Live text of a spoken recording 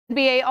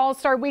NBA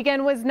All-Star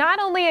Weekend was not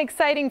only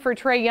exciting for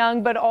Trae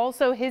Young, but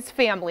also his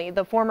family.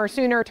 The former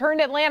Sooner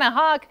turned Atlanta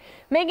Hawk,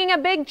 making a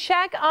big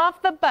check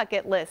off the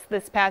bucket list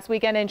this past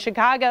weekend in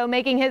Chicago,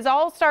 making his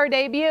All-Star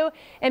debut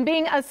and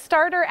being a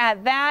starter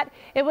at that.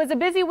 It was a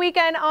busy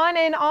weekend on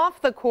and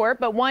off the court,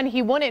 but one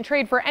he wouldn't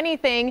trade for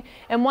anything,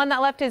 and one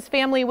that left his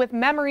family with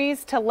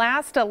memories to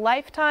last a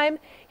lifetime.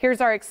 Here's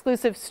our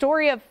exclusive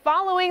story of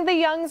following the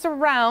Youngs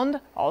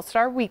around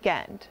All-Star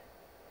Weekend.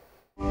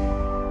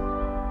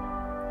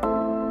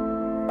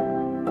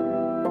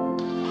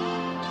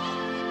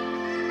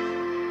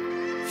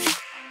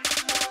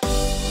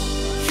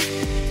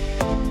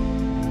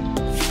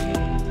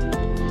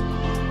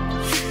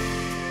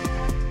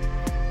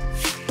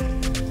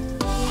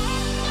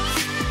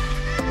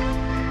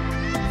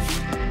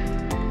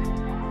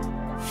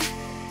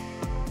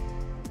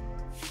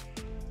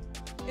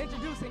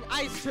 Introducing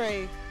Ice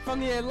Trae from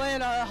the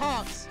Atlanta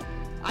Hawks.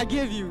 I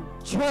give you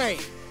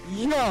Trae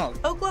Young.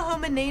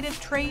 Oklahoma native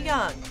Trae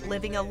Young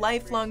living a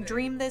lifelong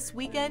dream this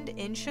weekend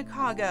in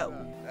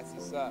Chicago. That's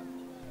what's up.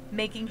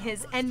 Making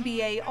his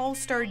NBA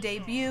All-Star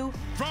debut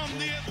from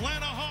the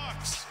Atlanta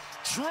Hawks,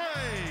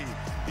 Trae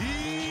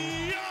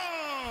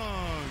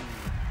Young.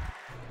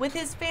 With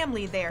his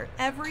family there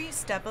every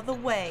step of the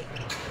way.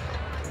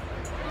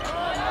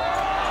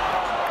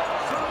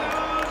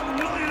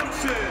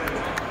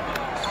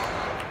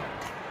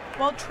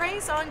 While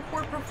Trae's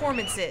on-court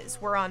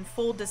performances were on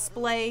full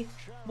display,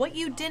 what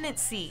you didn't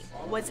see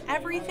was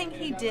everything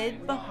he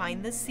did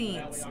behind the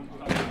scenes.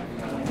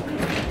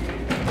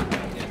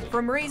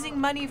 From raising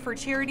money for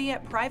charity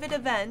at private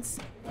events,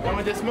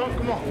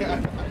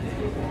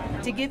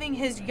 to giving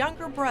his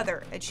younger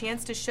brother a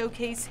chance to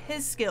showcase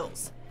his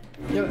skills.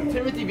 Yo,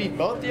 Timothy beat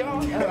both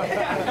y'all?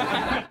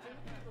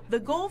 The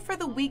goal for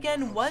the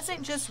weekend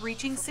wasn't just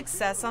reaching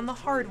success on the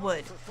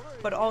hardwood,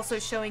 but also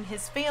showing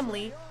his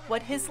family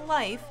what his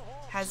life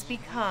has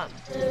become.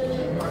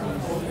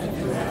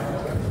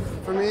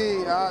 For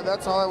me,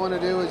 that's all I want to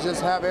do is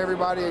just have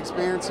everybody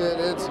experience it.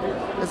 It's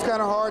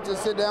kind of hard to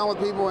sit down with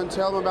people and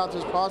tell them about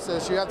this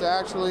process. You have to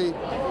actually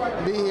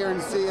be here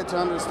and see it to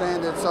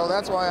understand it. So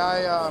that's why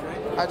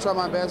I try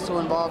my best to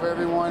involve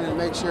everyone and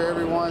make sure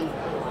everyone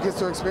gets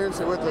to experience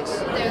it with us.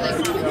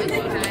 There's like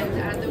busy times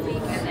at the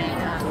weekend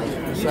and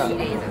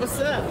What's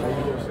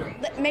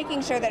up?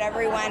 Making sure that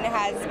everyone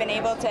has been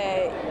able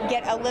to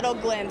get a little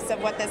glimpse of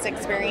what this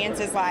experience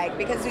is like,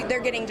 because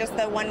they're getting just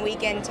the one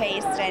weekend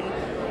taste,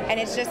 and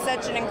it's just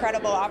such an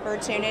incredible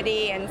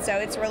opportunity, and so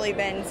it's really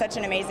been such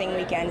an amazing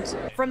weekend.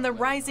 From the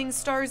Rising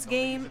Stars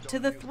game to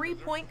the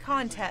three-point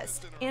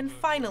contest, and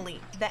finally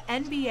the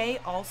NBA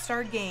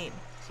All-Star game,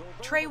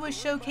 Trae was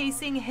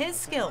showcasing his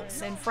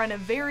skills in front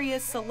of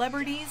various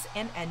celebrities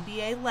and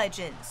NBA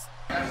legends,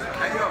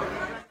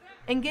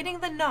 and getting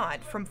the nod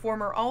from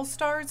former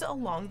All-Stars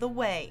along the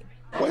way.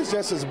 Well, it's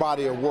just his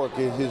body of work.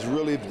 He's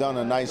really done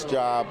a nice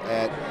job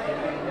at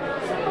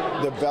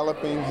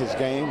developing his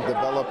game,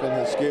 developing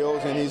his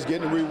skills, and he's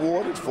getting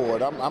rewarded for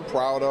it. I'm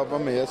proud of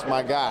him. It's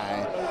my guy,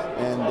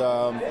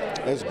 and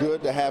it's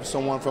good to have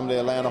someone from the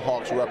Atlanta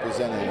Hawks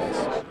representing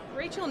us.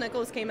 Rachel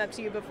Nichols came up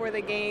to you before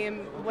the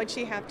game. What'd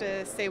she have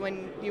to say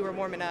when you were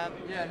warming up?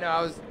 Yeah,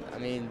 no,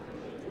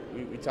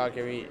 we talk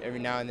every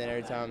now and then,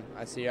 every time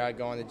I see her, I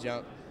go on the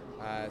jump.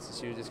 So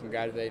she was just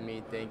congratulating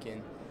me,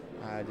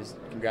 just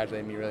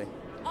congratulating me, really.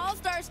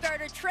 All-Star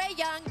starter Trae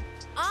Young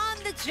on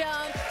the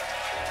jump.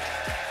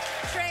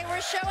 Trae,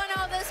 we're showing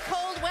all this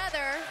cold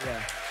weather.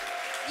 Yeah.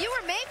 You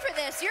were made for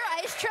this. You're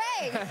Ice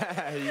Trae.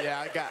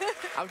 Yeah,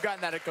 I've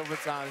gotten that a couple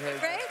of times.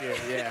 Right?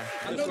 Yeah.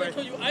 I know they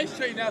call you Ice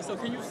Trae now, so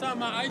can you sign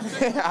my Ice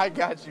Trae? I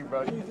got you,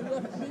 bro.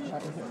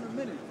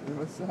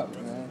 What's up,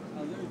 man?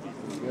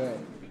 Good.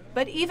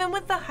 But even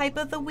with the hype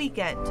of the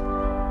weekend,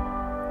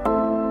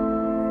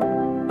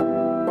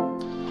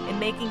 and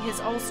making his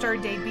All-Star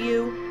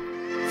debut,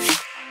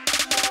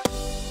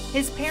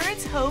 his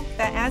parents hope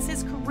that as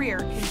his career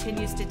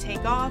continues to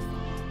take off,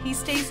 he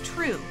stays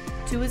true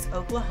to his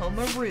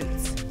Oklahoma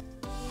roots.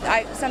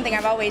 Something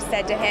I've always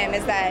said to him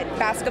is that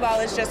basketball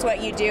is just what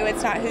you do,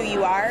 it's not who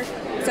you are.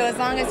 So as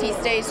long as he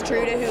stays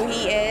true to who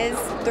he is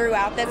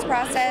throughout this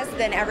process,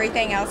 then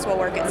everything else will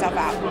work itself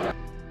out.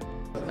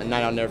 A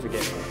night I'll never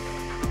forget.